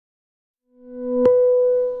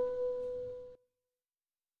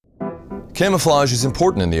Camouflage is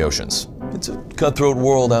important in the oceans. It's a cutthroat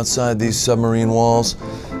world outside these submarine walls.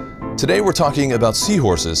 Today we're talking about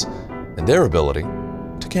seahorses and their ability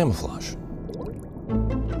to camouflage.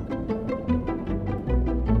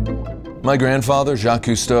 My grandfather, Jacques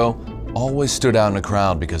Cousteau, always stood out in a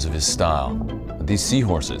crowd because of his style. But these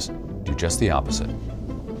seahorses do just the opposite.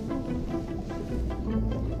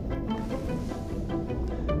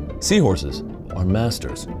 Seahorses are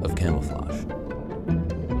masters of camouflage.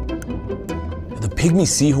 The pygmy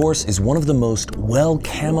seahorse is one of the most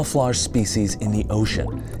well-camouflaged species in the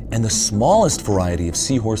ocean and the smallest variety of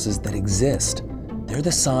seahorses that exist. They're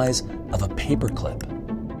the size of a paperclip.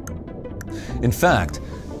 In fact,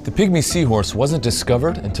 the pygmy seahorse wasn't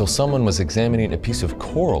discovered until someone was examining a piece of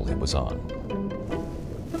coral it was on.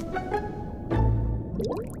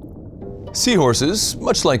 Seahorses,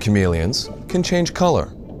 much like chameleons, can change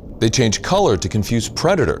color. They change color to confuse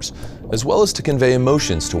predators, as well as to convey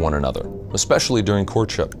emotions to one another, especially during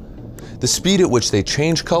courtship. The speed at which they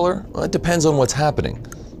change color, it depends on what's happening.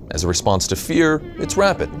 As a response to fear, it's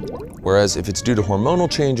rapid, whereas if it's due to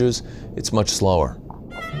hormonal changes, it's much slower.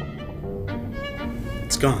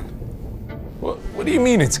 It's gone. What do you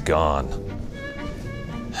mean it's gone?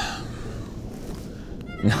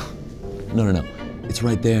 No. It's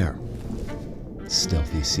right there.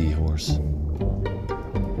 Stealthy seahorse.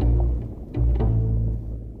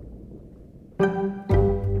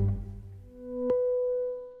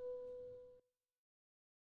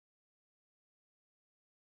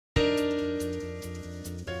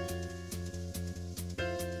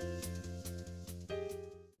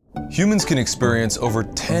 Humans can experience over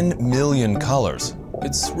 10 million colors.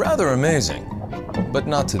 It's rather amazing, but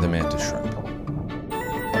not to the mantis shrimp.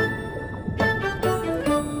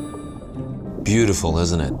 Beautiful,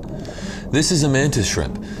 isn't it? This is a mantis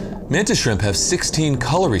shrimp. Mantis shrimp have 16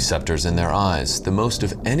 color receptors in their eyes, the most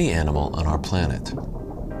of any animal on our planet.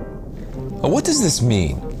 Now, what does this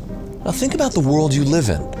mean? Now think about the world you live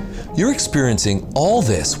in. You're experiencing all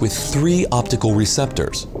this with 3 optical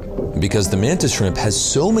receptors. Because the mantis shrimp has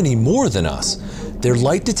so many more than us, their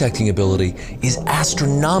light detecting ability is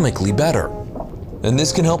astronomically better. And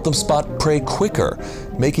this can help them spot prey quicker,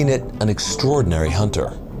 making it an extraordinary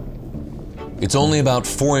hunter. It's only about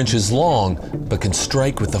 4 inches long, but can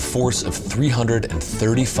strike with a force of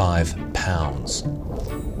 335 pounds.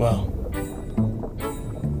 Wow.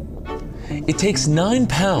 It takes 9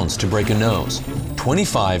 pounds to break a nose,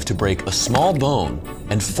 25 to break a small bone,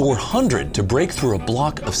 and 400 to break through a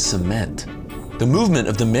block of cement. The movement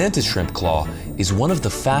of the mantis shrimp claw is one of the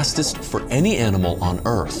fastest for any animal on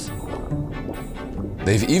Earth.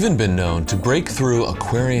 They've even been known to break through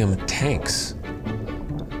aquarium tanks.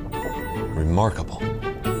 Remarkable.